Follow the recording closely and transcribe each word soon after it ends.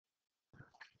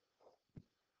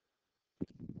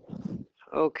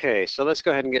Okay, so let's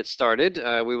go ahead and get started.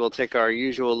 We will take our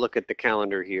usual look at the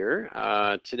calendar here.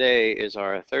 Today is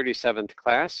our 37th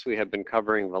class. We have been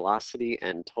covering velocity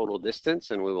and total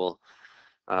distance, and we will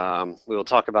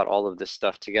talk about all of this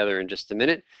stuff together in just a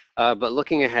minute. But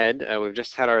looking ahead, we've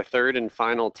just had our third and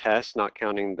final test, not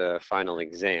counting the final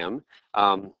exam.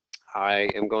 I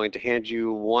am going to hand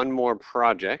you one more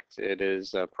project. It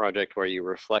is a project where you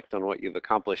reflect on what you've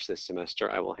accomplished this semester.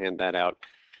 I will hand that out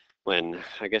when,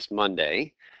 I guess,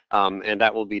 Monday, and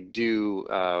that will be due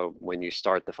when you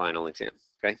start the final exam.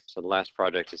 Okay, so the last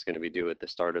project is going to be due at the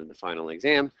start of the final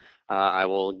exam. I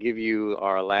will give you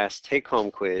our last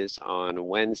take-home quiz on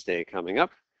Wednesday coming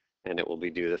up, and it will be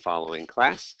due the following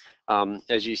class.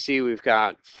 As you see, we've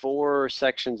got 4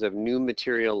 sections of new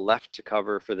material left to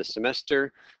cover for the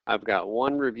semester. I've got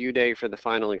 1 review day for the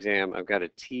final exam. I've got a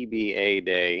TBA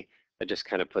day. I just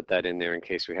kind of put that in there in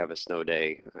case we have a snow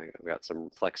day. I've got some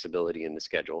flexibility in the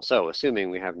schedule. So assuming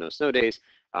we have no snow days,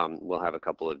 we'll have a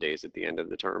couple of days at the end of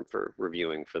the term for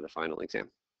reviewing for the final exam.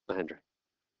 Mahendra.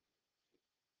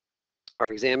 Our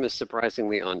exam is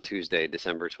surprisingly on Tuesday,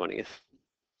 December 20th.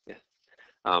 Yeah.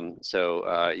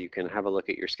 So you can have a look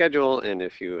at your schedule, and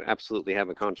if you absolutely have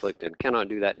a conflict and cannot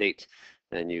do that date,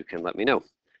 then you can let me know.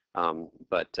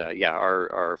 Yeah,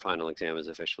 our final exam is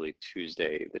officially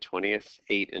Tuesday the 20th,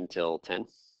 8 until 10.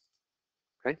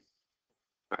 Okay.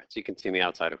 All right, so you can see me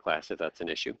outside of class if that's an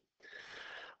issue.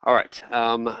 All right,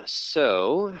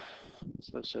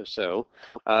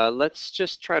 let's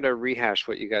just try to rehash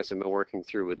what you guys have been working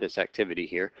through with this activity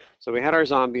here. So we had our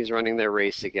zombies running their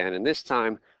race again, and this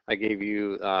time I gave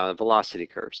you velocity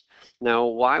curves. Now,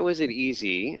 why was it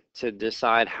easy to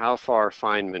decide how far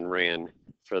Feynman ran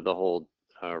for the whole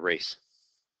race?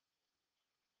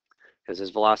 Because his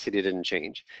velocity didn't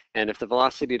change. And if the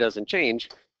velocity doesn't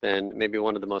change, then maybe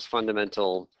one of the most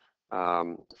fundamental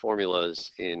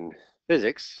formulas in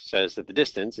physics says that the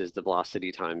distance is the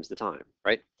velocity times the time,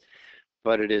 right?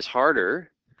 But it is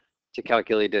harder to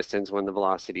calculate distance when the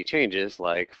velocity changes,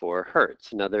 like for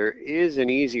Hertz. Now, there is an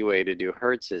easy way to do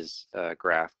Hertz's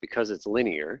graph because it's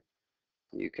linear.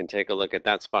 You can take a look at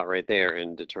that spot right there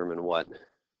and determine what.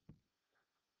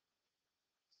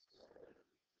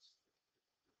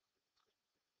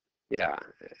 Yeah,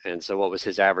 and so what was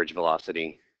his average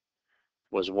velocity?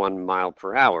 Was 1 mile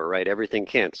per hour, right? Everything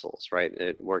cancels, right?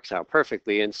 It works out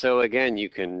perfectly. And so again, you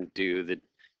can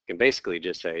basically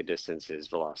just say distance is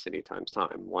velocity times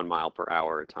time, 1 mile per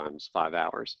hour times 5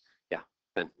 hours. Yeah,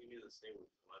 Ben.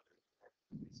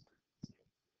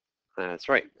 That's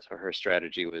right. So her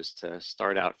strategy was to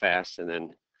start out fast and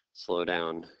then slow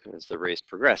down as the race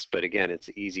progressed. But again, it's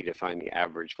easy to find the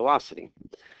average velocity.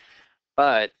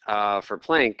 But for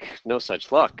Planck, no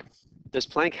such luck. Does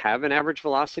Planck have an average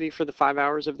velocity for the 5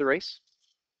 hours of the race?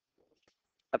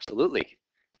 Absolutely.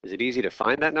 Is it easy to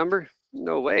find that number?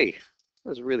 No way. It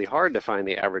was really hard to find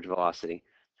the average velocity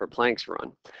for Planck's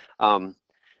run.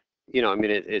 You know, I mean,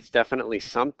 it's definitely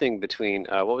something between,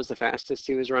 what was the fastest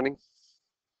he was running?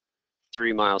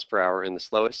 3 miles per hour, and the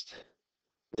slowest?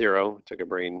 0. Took a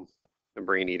brain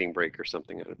eating break or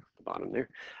something at the bottom there.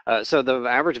 So the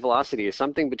average velocity is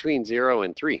something between 0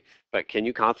 and 3, but can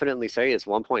you confidently say it's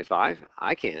 1.5?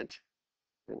 I can't.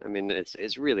 I mean,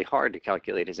 it's really hard to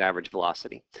calculate his average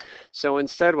velocity. So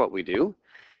instead what we do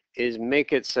is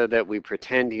make it so that we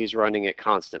pretend he's running at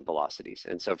constant velocities.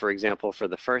 And so for example, for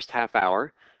the first half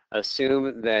hour,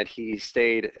 assume that he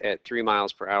stayed at 3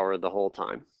 miles per hour the whole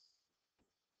time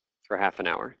for half an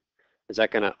hour. Is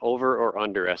that going to over or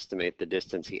underestimate the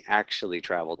distance he actually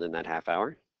traveled in that half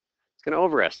hour? It's going to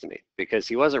overestimate because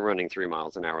he wasn't running 3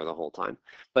 miles an hour the whole time.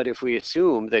 But if we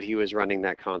assume that he was running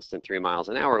that constant 3 miles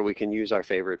an hour, we can use our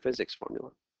favorite physics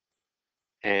formula.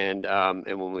 And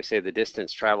when we say the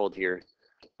distance traveled here,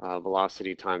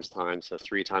 velocity times time, so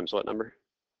 3 times what number?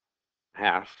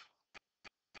 Half,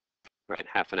 right?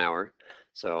 Half an hour.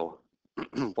 So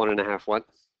 1.5 what?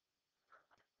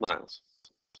 Miles,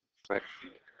 right?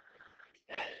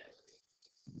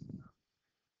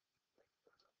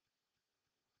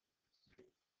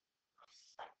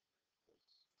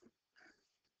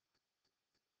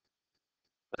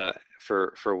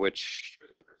 For which,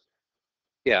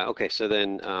 yeah, okay, so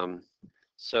then,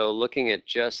 so looking at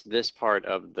just this part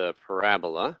of the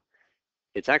parabola,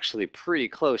 it's actually pretty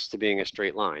close to being a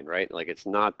straight line, right? Like it's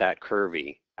not that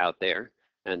curvy out there.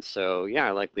 And so, yeah,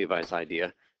 I like Levi's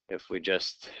idea. If we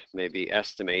just maybe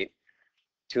estimate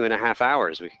 2.5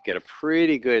 hours, we could get a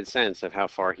pretty good sense of how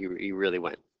far he really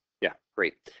went. Yeah,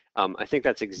 great. I think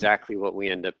that's exactly what we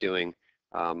end up doing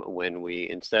when we,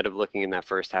 instead of looking in that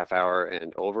first half hour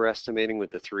and overestimating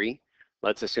with the 3,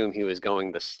 let's assume he was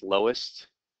going the slowest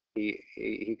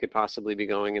he could possibly be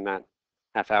going in that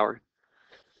half hour.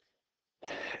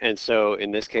 And so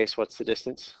in this case, what's the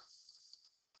distance?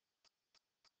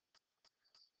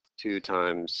 2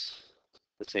 times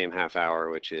the same half hour,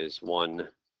 which is 1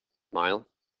 mile.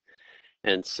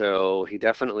 And so he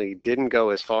definitely didn't go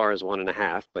as far as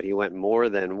 1.5, but he went more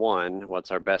than 1.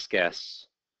 What's our best guess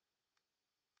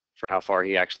for how far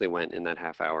he actually went in that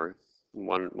half hour?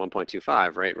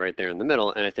 1.25, right there in the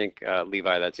middle. And I think,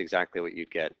 Levi, that's exactly what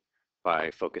you'd get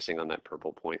by focusing on that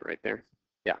purple point right there.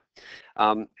 Yeah.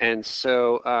 And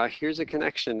so here's a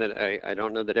connection that I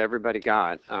don't know that everybody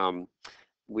got.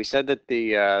 We said that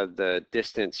the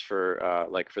distance for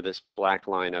for this black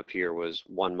line up here was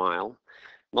 1 mile.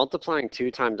 Multiplying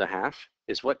 2 times a half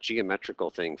is what geometrical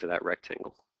thing for that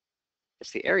rectangle?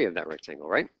 It's the area of that rectangle,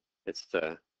 right? It's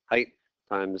the height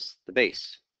times the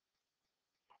base.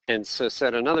 And so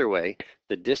said another way,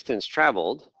 the distance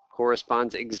traveled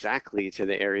corresponds exactly to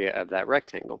the area of that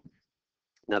rectangle.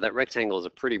 Now that rectangle is a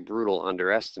pretty brutal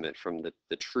underestimate from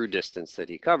the true distance that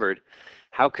he covered.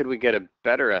 How could we get a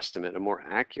better estimate, a more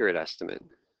accurate estimate?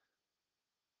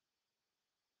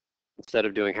 Instead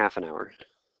of doing half an hour,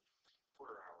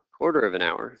 quarter of an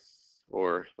hour,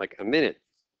 or like a minute,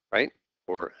 right?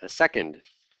 Or a second.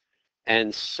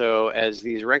 And so as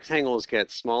these rectangles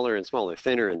get smaller and smaller,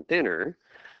 thinner and thinner,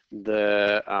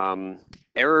 the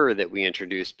error that we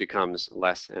introduce becomes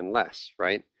less and less,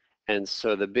 right? And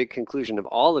so the big conclusion of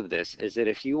all of this is that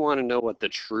if you want to know what the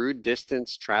true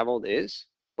distance traveled is,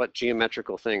 what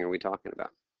geometrical thing are we talking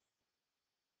about?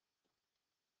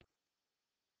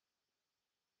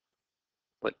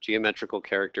 What geometrical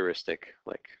characteristic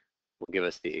will give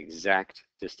us the exact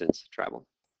distance traveled?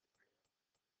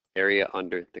 Area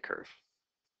under the curve.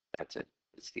 That's it.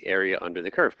 It's the area under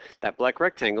the curve. That black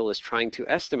rectangle is trying to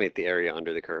estimate the area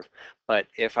under the curve. But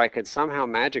if I could somehow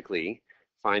magically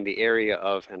find the area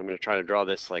of, and I'm going to try to draw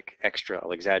this like extra,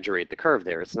 I'll exaggerate the curve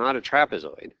there. It's not a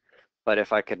trapezoid. But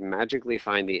if I could magically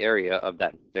find the area of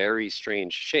that very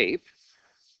strange shape,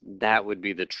 that would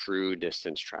be the true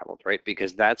distance traveled, right?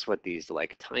 Because that's what these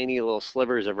like tiny little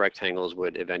slivers of rectangles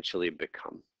would eventually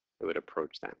become. It would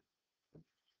approach that.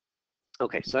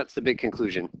 Okay, so that's the big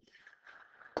conclusion,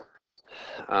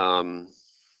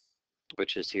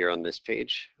 which is here on this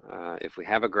page. If we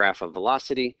have a graph of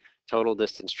velocity, total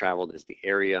distance traveled is the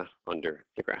area under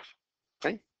the graph.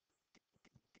 Okay?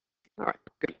 All right,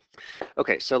 good.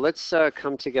 Okay, so let's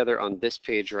come together on this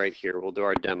page right here. We'll do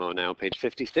our demo now, page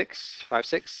 56,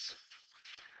 56.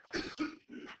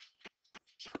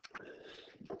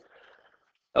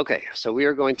 Okay, so we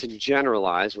are going to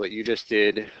generalize what you just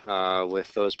did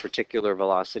with those particular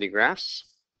velocity graphs.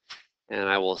 And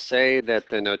I will say that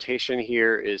the notation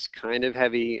here is kind of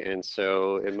heavy, and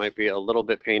so it might be a little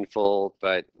bit painful,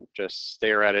 but just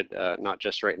stare at it, not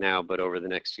just right now, but over the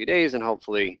next few days, and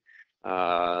hopefully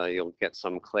you'll get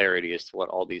some clarity as to what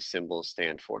all these symbols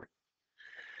stand for.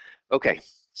 Okay,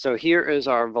 so here is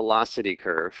our velocity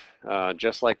curve,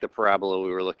 just like the parabola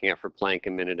we were looking at for Planck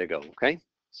a minute ago, okay?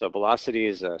 So velocity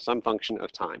is some function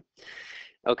of time.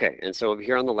 Okay, and so over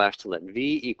here on the left, let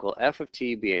v equal f of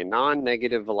t be a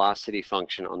non-negative velocity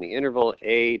function on the interval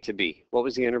a to b. What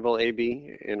was the interval a,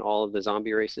 b in all of the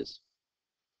zombie races?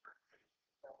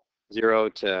 0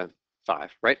 to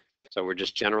 5, right? So we're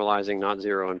just generalizing not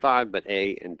 0 and 5, but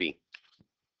a and b.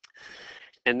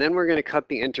 And then we're going to cut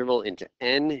the interval into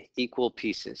n equal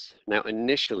pieces. Now,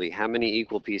 initially, how many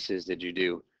equal pieces did you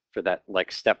do for that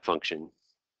like step function?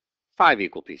 5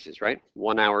 equal pieces, right?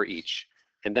 1 hour each.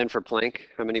 And then for Planck,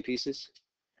 how many pieces?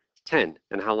 10.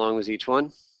 And how long was each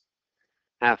one?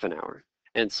 Half an hour.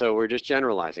 And so we're just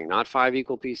generalizing, not 5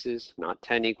 equal pieces, not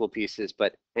 10 equal pieces,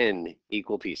 but n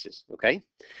equal pieces, okay?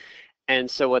 And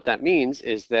so what that means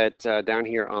is that down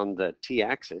here on the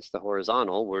t-axis, the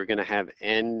horizontal, we're going to have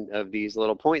n of these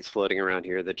little points floating around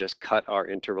here that just cut our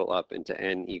interval up into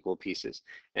n equal pieces.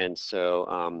 And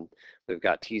so we've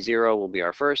got t0 will be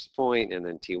our first point, and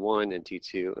then t1 and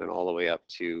t2, and all the way up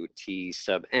to t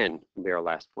sub n will be our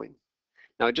last point.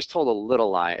 Now I just told a little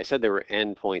lie. I said there were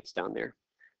n points down there.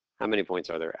 How many points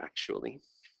are there actually?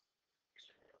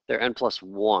 They're n plus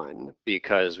 1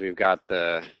 because we've got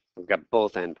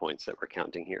both endpoints that we're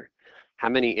counting here. How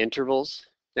many intervals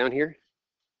down here?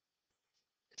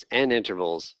 It's n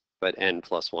intervals, but n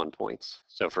plus 1 points.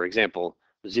 So for example,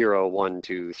 0, 1,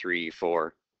 2, 3,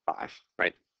 4, 5,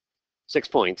 right? 6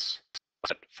 points,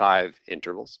 but 5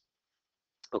 intervals.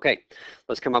 Okay,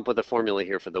 let's come up with a formula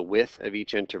here for the width of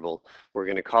each interval. We're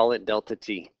going to call it delta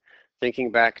t.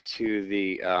 Thinking back to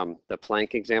the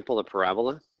Planck example, the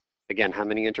parabola. Again, how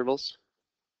many intervals?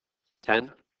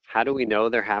 10. How do we know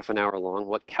they're half an hour long?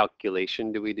 What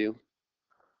calculation do we do?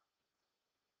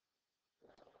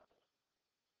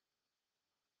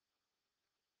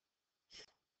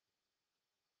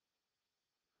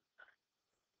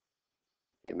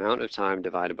 The amount of time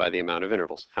divided by the amount of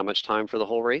intervals. How much time for the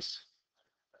whole race?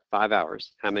 5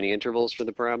 hours. How many intervals for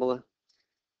the parabola?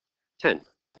 10.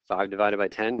 5 divided by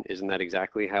 10, isn't that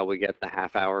exactly how we get the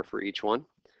half hour for each one?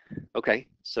 Okay,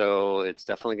 so it's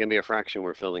definitely going to be a fraction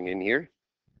we're filling in here.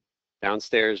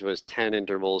 Downstairs was 10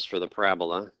 intervals for the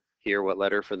parabola. Here, what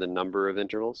letter for the number of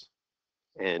intervals?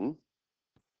 N.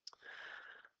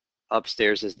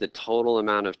 Upstairs is the total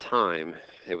amount of time.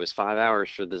 It was 5 hours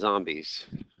for the zombies.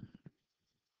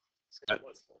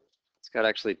 It's got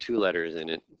actually 2 letters in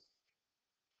it.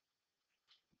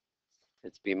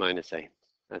 It's B minus A.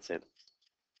 That's it.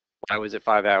 Why was it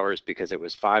 5 hours? Because it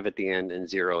was 5 at the end and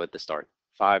 0 at the start.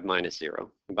 5 minus 0.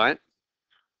 You buy it?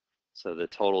 So the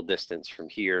total distance from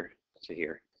here to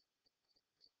here.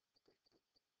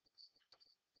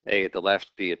 A at the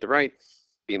left, B at the right.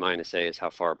 B minus A is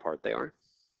how far apart they are.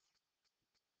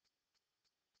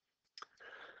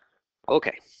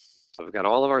 Okay, so we've got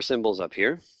all of our symbols up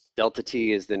here. Delta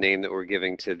T is the name that we're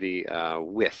giving to the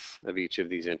width of each of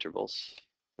these intervals.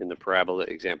 In the parabola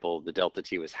example, the delta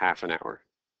T was half an hour.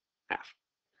 Half.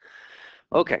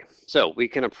 Okay, so we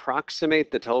can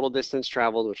approximate the total distance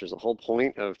traveled, which is the whole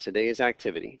point of today's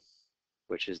activity,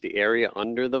 which is the area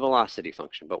under the velocity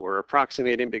function. But we're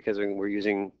approximating because we're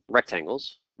using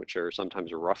rectangles, which are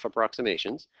sometimes rough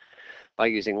approximations, by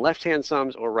using left-hand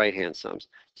sums or right-hand sums.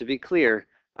 To be clear,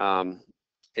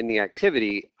 in the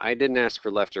activity, I didn't ask for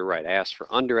left or right. I asked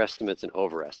for underestimates and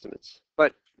overestimates.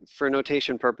 But for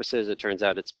notation purposes, it turns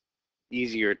out it's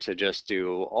easier to just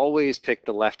do always pick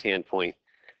the left-hand point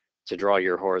to draw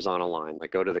your horizontal line.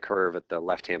 Like go to the curve at the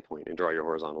left-hand point and draw your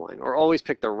horizontal line. Or always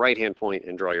pick the right-hand point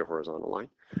and draw your horizontal line.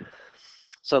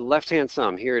 So left-hand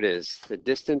sum, here it is. The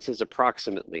distance is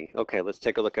approximately, okay, let's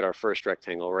take a look at our first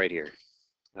rectangle right here.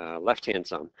 Left-hand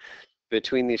sum.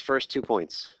 Between these first 2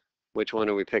 points, which one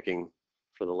are we picking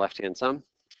for the left-hand sum?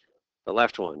 The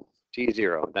left one,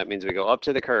 T0. That means we go up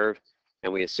to the curve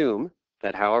and we assume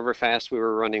that however fast we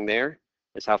were running there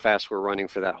is how fast we're running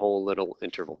for that whole little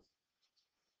interval.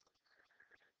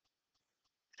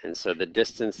 And so the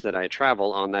distance that I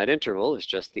travel on that interval is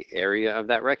just the area of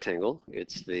that rectangle.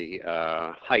 It's the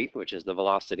height, which is the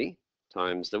velocity,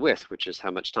 times the width, which is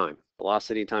how much time.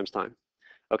 Velocity times time.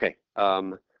 Okay,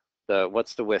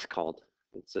 what's the width called?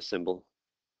 It's a symbol.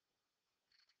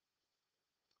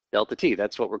 Delta T,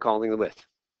 that's what we're calling the width.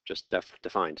 Just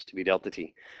defined to be delta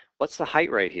T. What's the height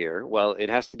right here? Well, it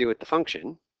has to do with the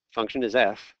function. Function is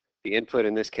f. The input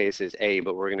in this case is a,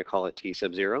 but we're going to call it t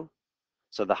sub 0.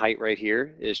 So the height right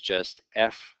here is just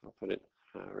f. I'll put it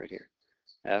right here.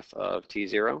 F of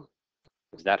t0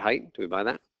 is that height. Do we buy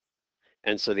that?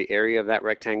 And so the area of that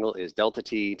rectangle is delta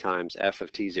t times f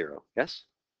of t0. Yes?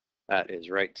 That is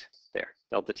right there.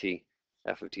 Delta t,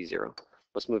 f of t0.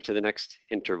 Let's move to the next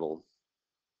interval.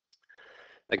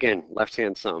 Again,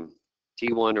 left-hand sum.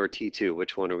 T1 or T2,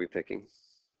 which one are we picking?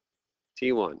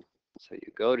 T1. So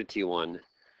you go to T1,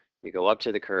 you go up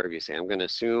to the curve, you say, I'm going to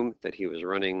assume that he was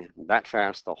running that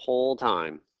fast the whole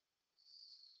time.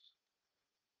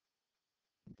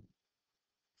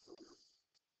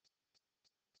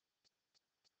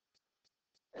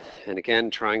 And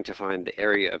again, trying to find the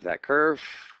area of that curve,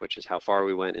 which is how far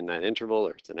we went in that interval,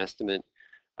 or it's an estimate.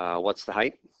 What's the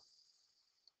height?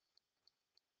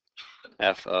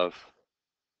 F of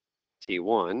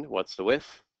T1. What's the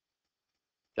width?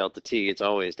 Delta T, it's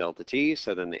always delta T.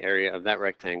 So then the area of that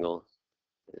rectangle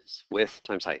is width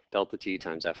times height, delta T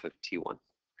times F of T1,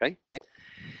 okay?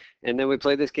 And then we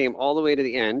play this game all the way to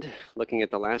the end, looking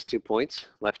at the last 2 points,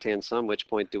 left-hand sum. Which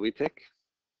point do we pick?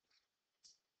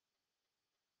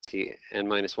 Tn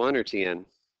minus 1 or Tn?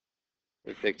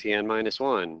 We pick Tn minus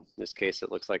 1. In this case,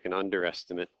 it looks like an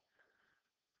underestimate.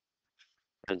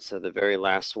 And so the very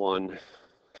last one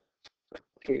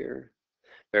here,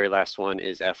 very last one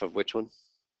is F of which one?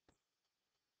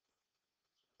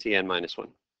 Tn minus 1,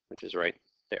 which is right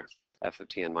there, F of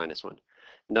Tn minus 1.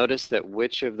 Notice that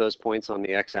which of those points on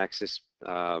the x-axis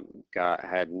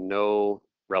had no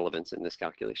relevance in this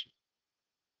calculation?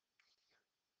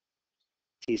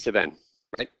 T sub n,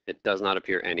 right? It does not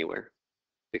appear anywhere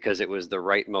because it was the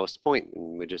rightmost point,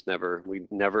 and we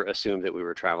never assumed that we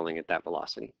were traveling at that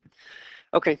velocity.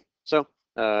 Okay, so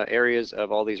areas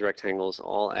of all these rectangles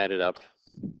all added up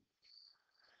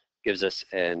gives us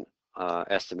an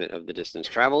estimate of the distance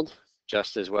traveled.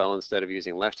 Just as well, instead of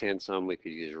using left-hand sum, we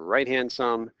could use right-hand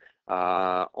sum.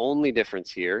 Only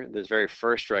difference here, this very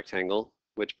first rectangle,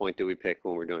 which point do we pick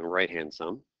when we're doing right-hand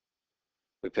sum?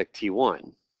 We pick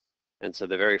T1. And so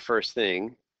the very first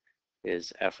thing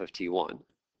is F of T1.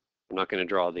 I'm not going to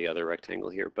draw the other rectangle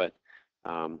here, but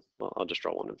well, I'll just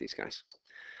draw one of these guys.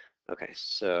 Okay,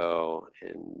 so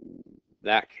in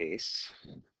that case,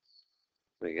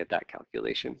 we get that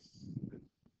calculation.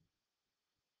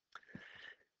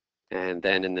 And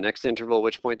then in the next interval,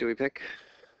 which point do we pick?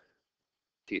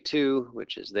 T2,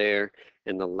 which is there.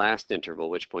 In the last interval,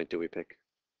 which point do we pick?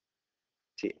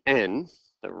 Tn,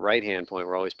 the right-hand point.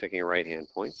 We're always picking right-hand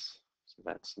points. So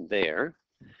that's there.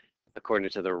 According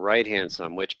to the right-hand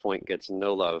sum, which point gets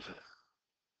no love?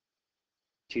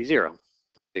 T0,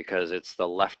 because it's the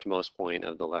leftmost point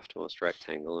of the leftmost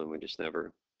rectangle, and we just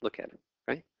never look at it,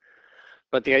 right?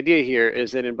 But the idea here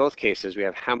is that in both cases, we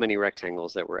have how many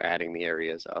rectangles that we're adding the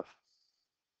areas of?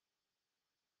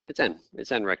 It's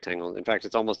n rectangles. In fact,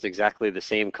 it's almost exactly the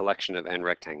same collection of n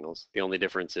rectangles. The only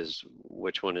difference is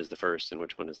which one is the first and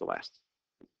which one is the last.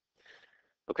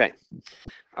 Okay,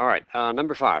 all right,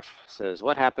 number 5 says,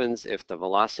 what happens if the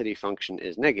velocity function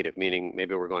is negative, meaning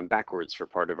maybe we're going backwards for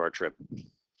part of our trip?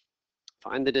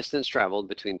 Find the distance traveled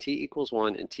between t equals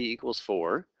 1 and t equals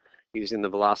 4 using the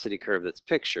velocity curve that's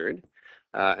pictured,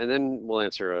 and then we'll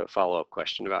answer a follow-up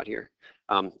question about here.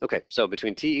 Okay, so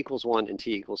between t equals 1 and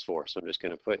t equals 4, so I'm just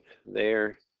going to put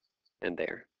there and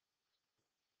there.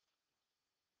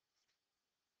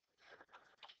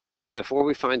 Before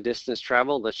we find distance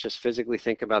traveled, let's just physically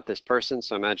think about this person.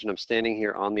 So imagine I'm standing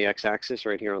here on the x-axis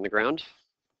right here on the ground.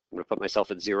 I'm going to put myself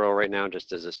at 0 right now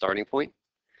just as a starting point.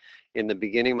 In the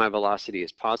beginning, my velocity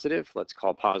is positive. Let's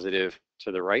call positive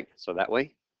to the right, so that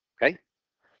way, okay?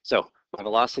 So my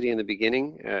velocity in the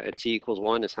beginning at t equals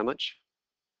 1 is how much?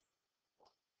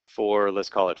 4, let's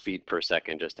call it feet per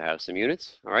second just to have some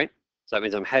units, all right? So that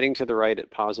means I'm heading to the right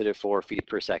at positive 4 feet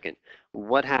per second.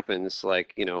 What happens,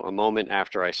 like, you know, a moment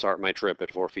after I start my trip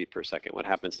at 4 feet per second? What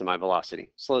happens to my velocity?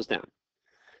 Slows down.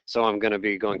 So I'm going to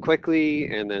be going quickly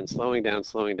and then slowing down,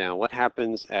 slowing down. What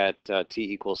happens at t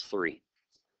equals 3?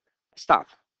 Stop.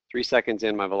 3 seconds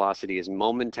in, my velocity is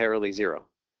momentarily 0.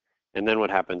 And then what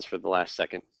happens for the last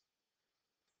second?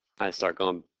 I start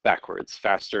going backwards,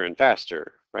 faster and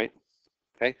faster, right?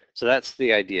 Okay, so that's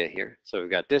the idea here. So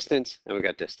we've got distance and we've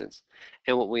got distance.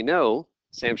 And what we know,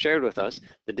 Sam shared with us,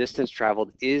 the distance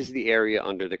traveled is the area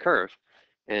under the curve.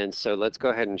 And so let's go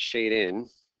ahead and shade in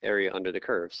area under the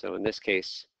curve. So in this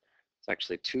case, it's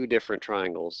actually 2 different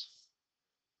triangles.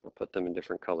 I'll put them in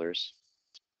different colors.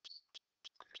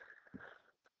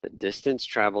 The distance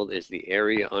traveled is the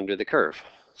area under the curve.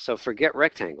 So forget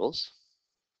rectangles.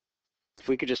 If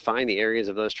we could just find the areas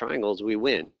of those triangles, we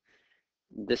win.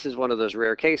 This is one of those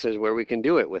rare cases where we can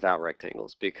do it without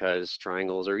rectangles because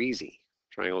triangles are easy.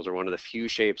 Triangles are one of the few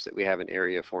shapes that we have an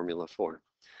area formula for.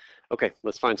 Okay,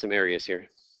 let's find some areas here.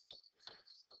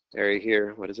 Area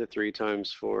here, what is it? 3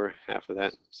 times 4, half of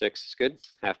that, 6 is good.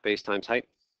 Half base times height.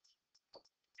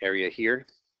 Area here.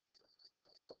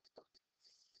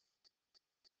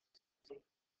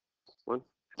 1,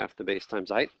 half the base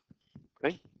times height.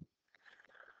 Okay.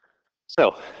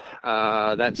 So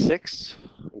that's 6.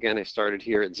 Again, I started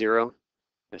here at 0.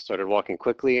 I started walking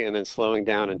quickly and then slowing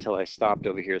down until I stopped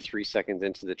over here 3 seconds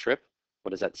into the trip.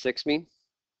 What does that 6 mean?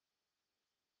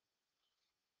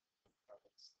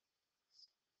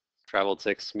 Traveled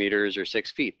 6 meters or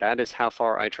 6 feet. That is how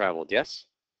far I traveled, yes?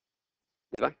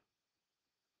 Did I?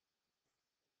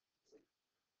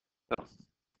 Oh,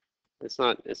 it's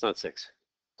not 6.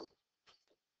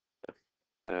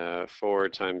 4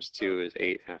 times 2 is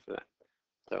 8, half of that.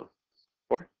 So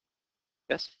 4,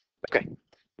 yes? Okay,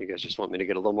 you guys just want me to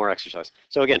get a little more exercise.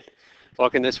 So again,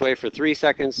 walking this way for 3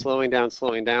 seconds, slowing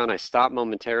down. I stop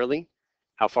momentarily.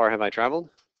 How far have I traveled?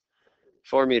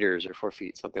 4 meters or 4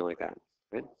 feet, something like that,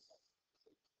 right?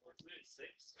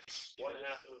 1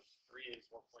 half of 3 is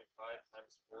 1.5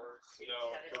 times 4.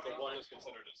 No, but the 1 is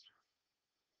considered as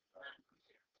 0.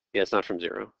 Yeah, it's not from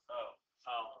 0. Oh.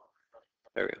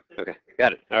 There we go. Okay,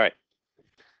 got it. All right.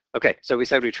 Okay, so we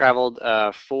said we traveled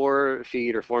 4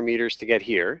 feet or 4 meters to get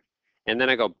here. And then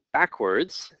I go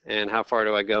backwards. And how far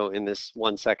do I go in this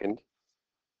 1 second?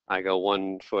 I go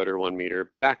 1 foot or 1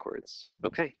 meter backwards.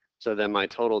 Okay, so then my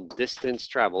total distance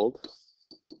traveled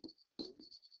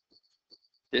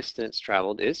is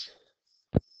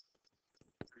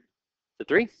the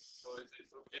 3? So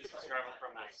distance traveled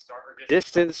from the start, or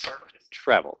distance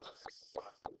traveled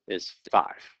is 5,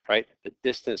 right? The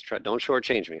distance, don't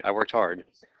shortchange me. I worked hard.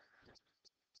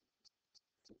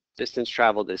 Distance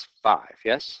traveled is 5,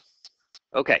 yes?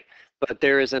 Okay, but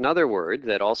there is another word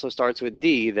that also starts with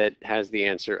D that has the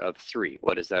answer of 3.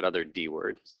 What is that other D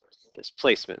word?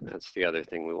 Displacement. That's the other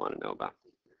thing we want to know about.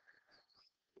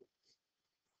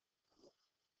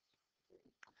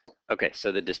 Okay,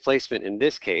 so the displacement in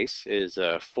this case is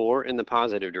 4 in the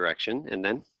positive direction, and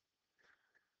then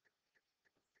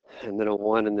and then a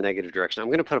 1 in the negative direction. I'm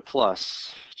going to put a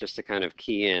plus just to kind of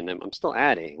key in. I'm still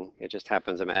adding. It just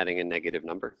happens I'm adding a negative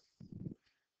number.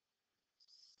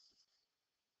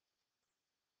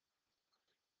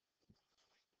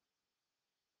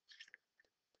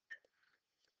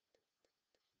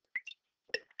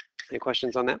 Any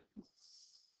questions on that?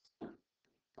 In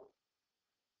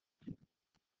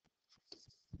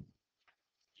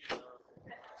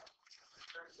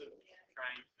terms of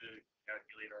trying to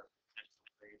calculate our potential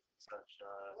grades and such,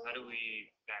 how do we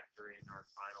factor in our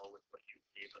final with what you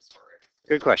gave us already?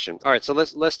 Good question. All right, so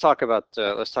let's talk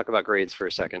about grades for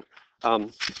a second. All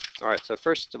right, so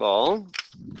first of all,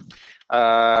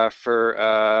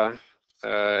 for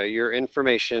your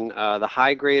information, the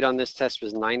high grade on this test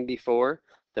was 94.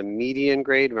 The median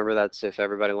grade, remember that's if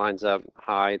everybody lines up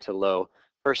high to low.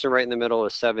 Person right in the middle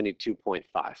is 72.5.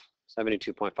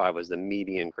 72.5 was the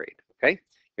median grade, okay?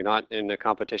 You're not in a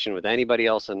competition with anybody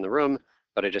else in the room,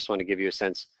 but I just want to give you a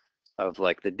sense of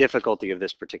like the difficulty of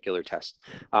this particular test.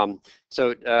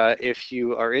 So if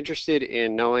you are interested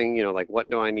in knowing, like what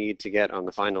do I need to get on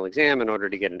the final exam in order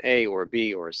to get an A or a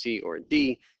B or a C or a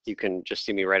D, you can just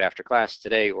see me right after class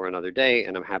today or another day,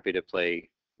 and I'm happy to play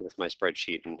with my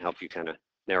spreadsheet and help you kind of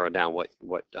narrow down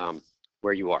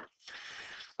where you are.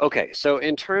 Okay, so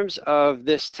in terms of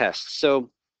this test,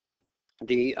 so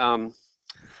the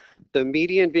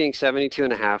median being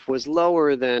 72.5 was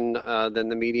lower than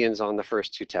the medians on the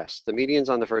first two tests. The medians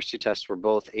on the first two tests were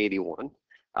both 81.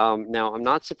 Now, I'm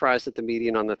not surprised that the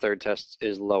median on the third test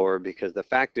is lower because the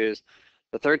fact is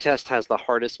the third test has the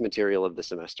hardest material of the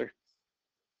semester.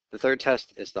 The third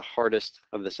test is the hardest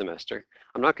of the semester.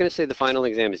 I'm not going to say the final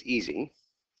exam is easy.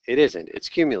 It isn't. It's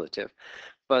cumulative.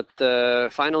 But the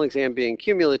final exam being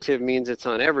cumulative means it's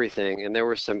on everything, and there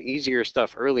was some easier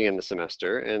stuff early in the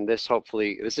semester, and this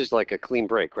is like a clean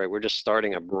break, right? We're just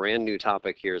starting a brand new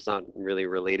topic here. It's not really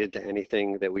related to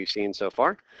anything that we've seen so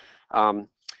far.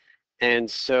 And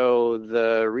so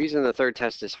the reason the third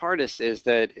test is hardest is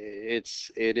that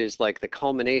it is like the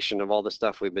culmination of all the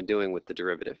stuff we've been doing with the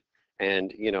derivative.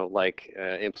 And,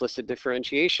 implicit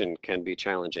differentiation can be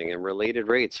challenging, and related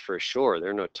rates for sure.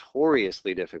 They're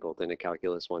notoriously difficult in a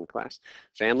Calculus 1 class.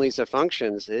 Families of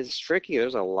functions is tricky.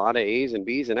 There's a lot of A's and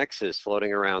B's and X's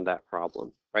floating around that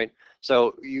problem, right?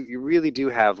 So you really do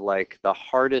have like the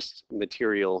hardest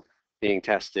material being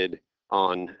tested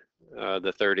on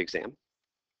the third exam.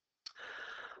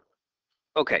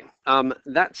 Okay,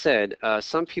 that said,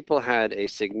 some people had a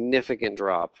significant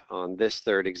drop on this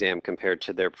third exam compared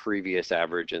to their previous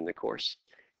average in the course.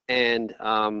 And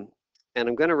I'm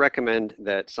going to recommend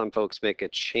that some folks make a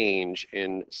change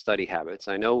in study habits.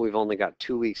 I know we've only got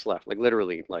 2 weeks left, like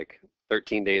literally like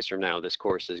 13 days from now, this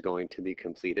course is going to be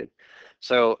completed.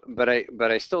 So, but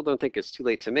I still don't think it's too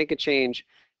late to make a change.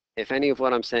 If any of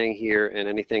what I'm saying here and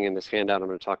anything in this handout I'm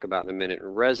going to talk about in a minute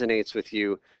resonates with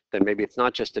you, then maybe it's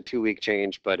not just a 2-week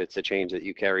change, but it's a change that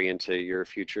you carry into your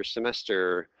future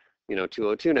semester,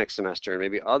 202 next semester, and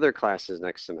maybe other classes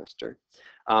next semester.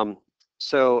 The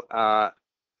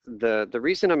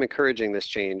reason I'm encouraging this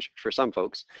change for some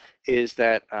folks is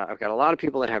that I've got a lot of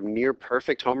people that have near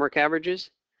perfect homework averages,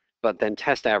 but then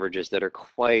test averages that are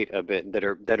quite a bit, that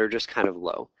are just kind of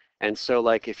low. And so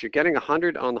like if you're getting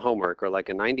 100 on the homework or like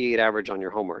a 98 average on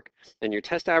your homework and your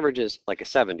test average is like a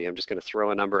 70, I'm just going to throw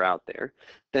a number out there,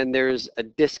 then there's a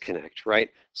disconnect,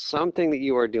 right? Something that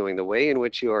you are doing, the way in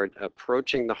which you are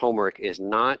approaching the homework is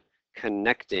not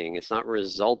connecting, it's not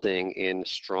resulting in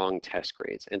strong test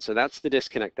grades. And so that's the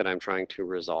disconnect that I'm trying to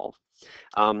resolve.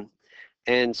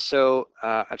 And so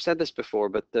I've said this before,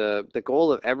 but the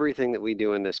goal of everything that we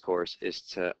do in this course is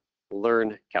to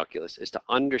learn calculus, is to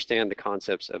understand the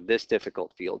concepts of this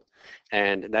difficult field.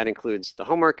 And that includes the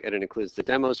homework, and it includes the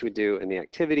demos we do, and the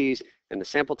activities, and the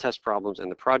sample test problems, and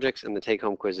the projects, and the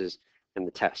take-home quizzes, and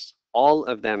the tests. All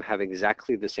of them have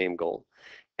exactly the same goal.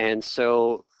 And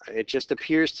so it just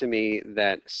appears to me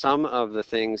that some of the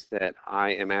things that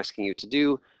I am asking you to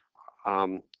do,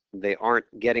 they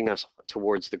aren't getting us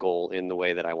towards the goal in the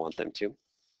way that I want them to.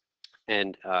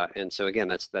 And so again,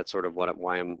 that's sort of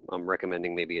why I'm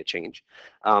recommending maybe a change.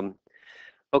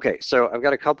 Okay, so I've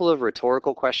got a couple of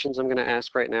rhetorical questions I'm going to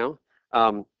ask right now,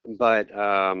 but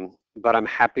I'm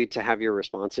happy to have your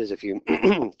responses if you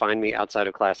find me outside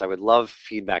of class. I would love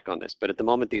feedback on this, but at the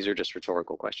moment these are just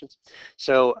rhetorical questions.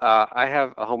 So I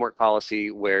have a homework policy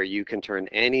where you can turn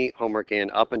any homework in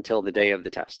up until the day of the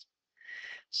test.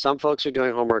 Some folks are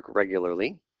doing homework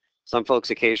regularly. Some folks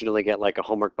occasionally get like a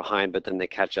homework behind, but then they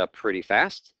catch up pretty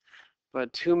fast.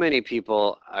 But too many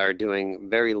people are doing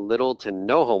very little to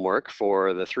no homework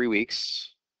for the 3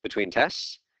 weeks between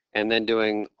tests, and then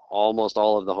doing almost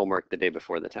all of the homework the day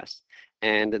before the test.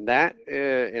 And that,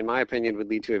 in my opinion, would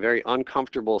lead to a very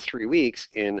uncomfortable 3 weeks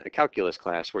in a calculus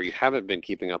class where you haven't been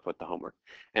keeping up with the homework.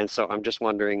 And so I'm just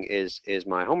wondering, is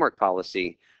my homework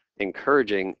policy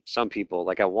encouraging some people,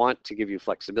 like I want to give you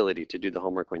flexibility to do the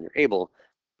homework when you're able,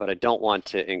 but I don't want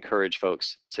to encourage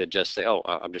folks to just say, oh,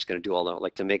 I'm just going to do all the,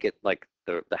 like to make it like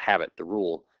the habit, the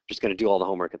rule, just going to do all the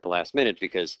homework at the last minute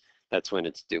because that's when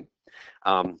it's due.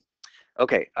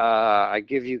 Okay, I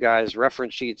give you guys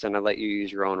reference sheets and I let you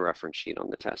use your own reference sheet on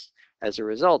the test. As a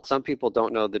result, some people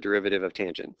don't know the derivative of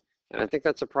tangent. And I think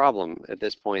that's a problem at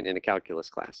this point in a calculus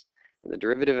class. And the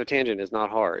derivative of tangent is not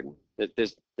hard.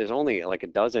 There's only like a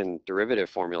dozen derivative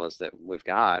formulas that we've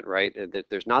got, right?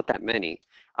 There's not that many.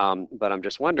 But I'm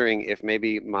just wondering if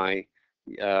maybe my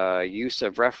use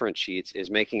of reference sheets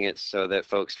is making it so that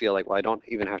folks feel like, well, I don't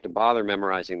even have to bother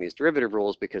memorizing these derivative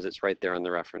rules because it's right there on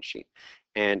the reference sheet.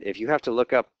 And if you have to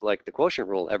look up like the quotient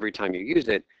rule every time you use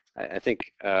it, I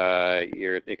think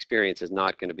your experience is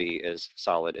not going to be as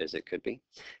solid as it could be.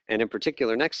 And in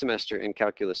particular, next semester in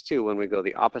Calculus 2, when we go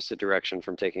the opposite direction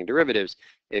from taking derivatives,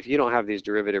 if you don't have these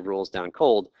derivative rules down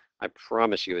cold, I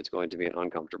promise you it's going to be an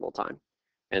uncomfortable time.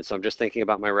 And so I'm just thinking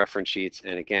about my reference sheets,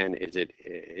 and again, is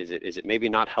it maybe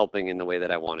not helping in the way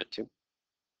that I want it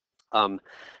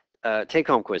to?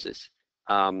 Take-home quizzes.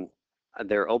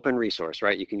 They're open resource,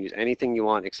 right? You can use anything you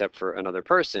want except for another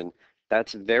person.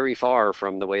 That's very far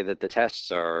from the way that the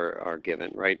tests are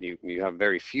given, right? You have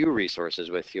very few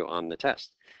resources with you on the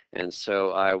test. And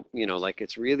so like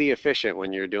it's really efficient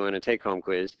when you're doing a take-home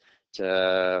quiz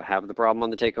to have the problem on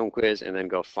the take-home quiz and then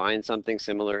go find something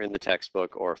similar in the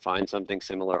textbook or find something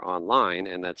similar online,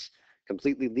 and that's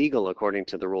completely legal according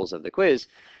to the rules of the quiz,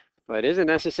 but isn't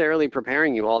necessarily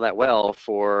preparing you all that well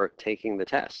for taking the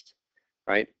test,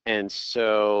 right? And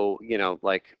so,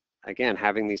 like, again,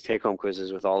 having these take-home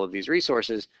quizzes with all of these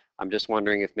resources, I'm just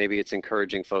wondering if maybe it's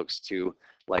encouraging folks to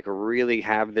like really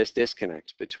have this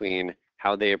disconnect between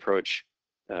how they approach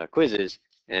quizzes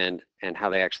and how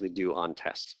they actually do on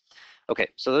tests. Okay,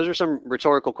 so those are some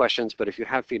rhetorical questions, but if you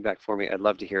have feedback for me, I'd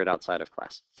love to hear it outside of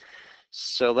class.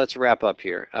 So let's wrap up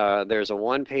here. There's a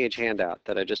one-page handout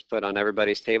that I just put on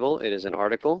everybody's table. It is an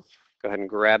article. Go ahead and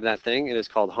grab that thing. It is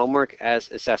called Homework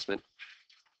as Assessment.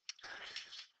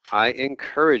 I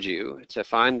encourage you to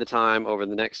find the time over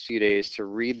the next few days to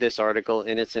read this article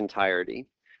in its entirety.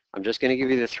 I'm just going to give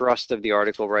you the thrust of the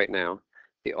article right now.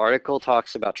 The article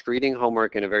talks about treating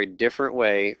homework in a very different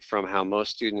way from how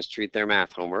most students treat their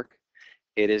math homework.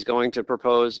 It is going to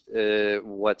propose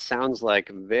what sounds like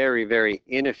very, very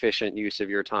inefficient use of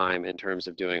your time in terms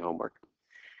of doing homework.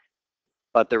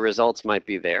 But the results might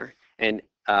be there. And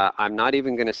I'm not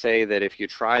even going to say that if you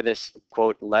try this,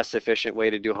 quote, less efficient way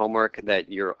to do homework, that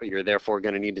you're therefore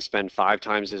going to need to spend 5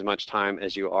 times as much time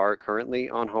as you are currently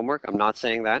on homework. I'm not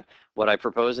saying that. What I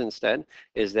propose instead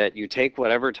is that you take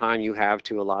whatever time you have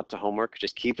to allot to homework,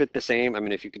 just keep it the same. I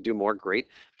mean, if you could do more, great,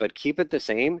 but keep it the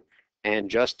same and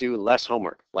just do less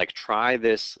homework. Like try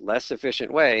this less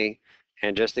efficient way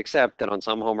and just accept that on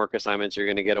some homework assignments, you're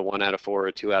going to get a 1 out of 4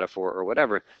 or 2 out of 4 or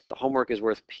whatever. The homework is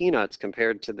worth peanuts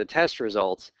compared to the test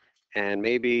results, and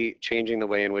maybe changing the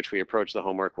way in which we approach the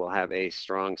homework will have a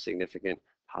strong, significant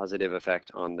positive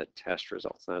effect on the test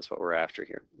results. And that's what we're after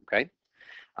here, okay?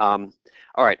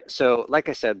 All right, so like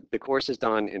I said, the course is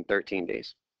done in 13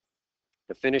 days.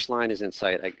 The finish line is in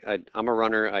sight. I'm a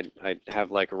runner. I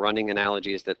have like running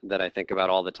analogies that I think about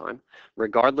all the time.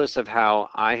 Regardless of how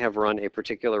I have run a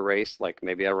particular race, like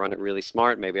maybe I run it really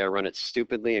smart, maybe I run it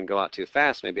stupidly and go out too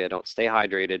fast, maybe I don't stay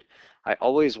hydrated, I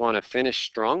always want to finish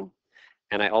strong,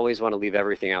 and I always want to leave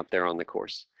everything out there on the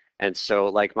course. And so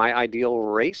like my ideal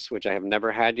race, which I have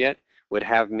never had yet, would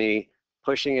have me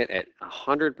pushing it at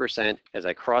 100% as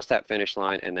I cross that finish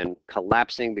line and then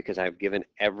collapsing because I've given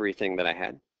everything that I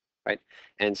had. Right?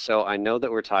 And so I know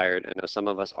that we're tired. I know some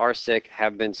of us are sick,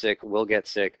 have been sick, will get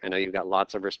sick. I know you've got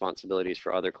lots of responsibilities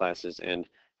for other classes and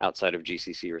outside of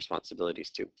GCC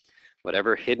responsibilities too.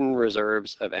 Whatever hidden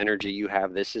reserves of energy you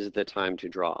have, this is the time to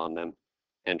draw on them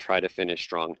and try to finish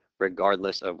strong,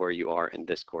 regardless of where you are in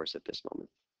this course at this moment.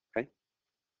 Okay?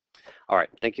 All right,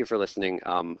 thank you for listening.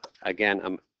 Again,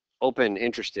 I'm open,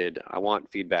 interested. I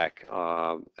want feedback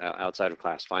outside of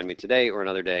class. Find me today or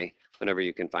another day, whenever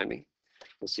you can find me.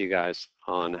 We'll see you guys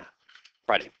on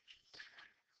Friday.